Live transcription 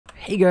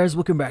Hey guys,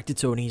 welcome back to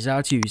Tony's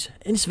How-Tos.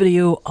 In this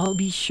video, I'll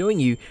be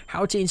showing you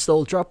how to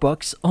install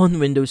Dropbox on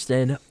Windows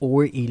 10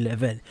 or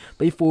 11.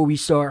 But before we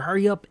start,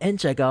 hurry up and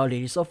check out the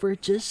latest software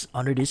just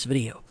under this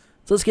video.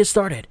 So let's get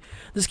started.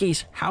 In this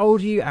case, how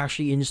do you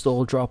actually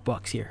install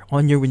Dropbox here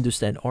on your Windows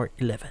 10 or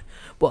 11?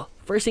 Well,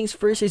 first things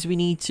first is we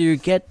need to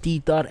get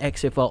the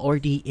 .exe file or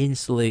the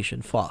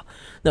installation file.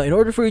 Now, in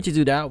order for you to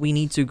do that, we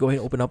need to go ahead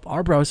and open up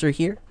our browser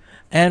here.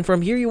 And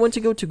from here, you want to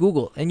go to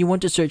Google and you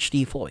want to search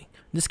the following.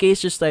 In this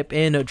case, just type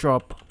in a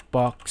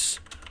Dropbox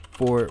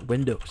for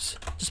Windows.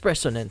 Just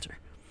press on enter.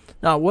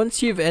 Now,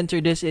 once you've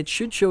entered this, it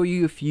should show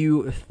you a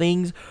few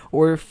things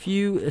or a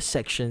few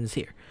sections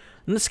here.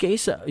 In this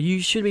case,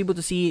 you should be able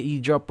to see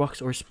the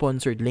Dropbox or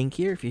sponsored link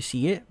here if you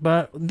see it.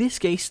 But in this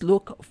case,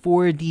 look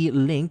for the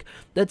link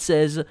that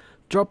says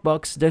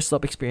Dropbox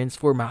Desktop Experience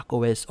for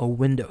macOS or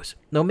Windows.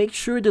 Now, make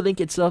sure the link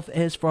itself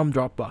is from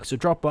Dropbox. So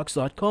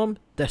dropbox.com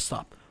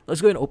desktop.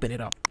 Let's go and open it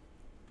up.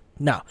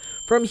 Now,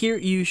 from here,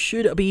 you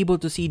should be able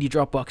to see the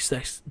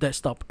Dropbox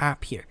desktop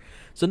app here.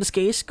 So in this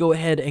case, go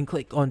ahead and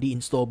click on the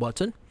install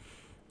button.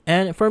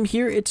 And from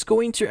here, it's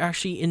going to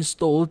actually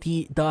install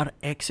the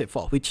 .exe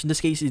file, which in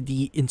this case is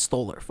the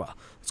installer file.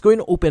 Let's go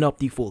and open up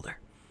the folder.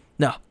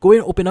 Now, go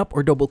ahead and open up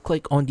or double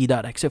click on the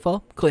 .exe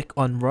file. Click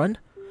on run.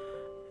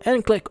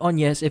 And click on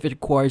yes if it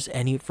requires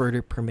any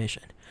further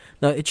permission.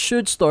 Now, it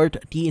should start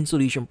the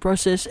installation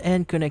process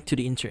and connect to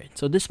the internet.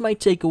 So this might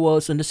take a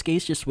while, so in this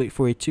case, just wait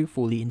for it to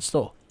fully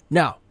install.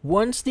 Now,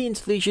 once the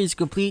installation is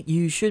complete,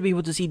 you should be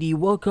able to see the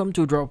Welcome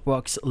to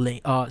Dropbox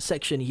link,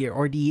 section here,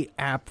 or the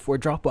app for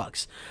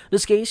Dropbox. In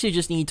this case, you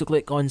just need to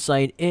click on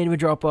Sign In with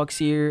Dropbox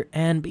here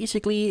and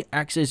basically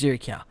access your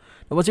account.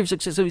 Now, once you've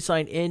successfully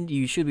signed in,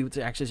 you should be able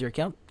to access your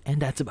account,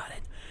 and that's about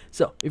it.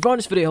 So, if you found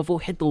this video helpful,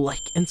 hit the like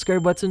and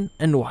subscribe button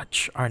and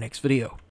watch our next video.